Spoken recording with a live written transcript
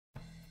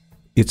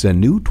It's a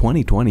new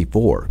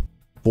 2024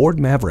 Ford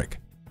Maverick.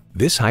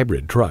 This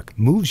hybrid truck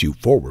moves you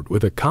forward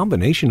with a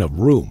combination of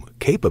room,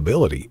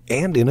 capability,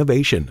 and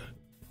innovation.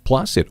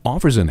 Plus, it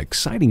offers an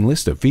exciting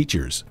list of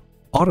features: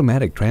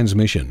 automatic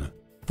transmission,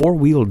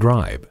 four-wheel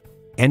drive,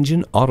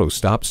 engine auto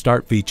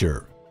stop-start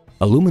feature,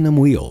 aluminum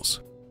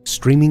wheels,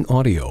 streaming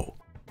audio,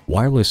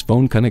 wireless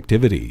phone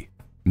connectivity,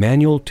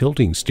 manual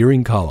tilting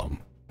steering column,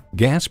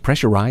 gas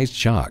pressurized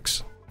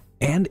shocks,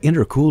 and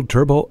intercooled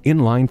turbo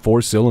inline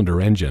four-cylinder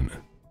engine.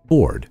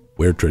 Ford,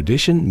 where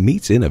tradition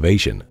meets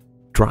innovation.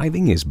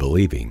 Driving is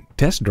believing.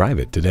 Test drive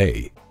it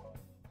today.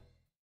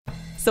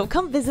 So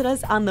come visit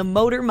us on the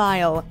Motor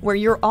Mile, where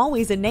you're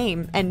always a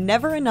name and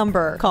never a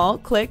number. Call,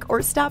 click,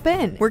 or stop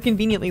in. We're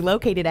conveniently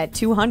located at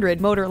 200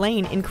 Motor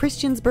Lane in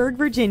Christiansburg,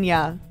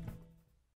 Virginia.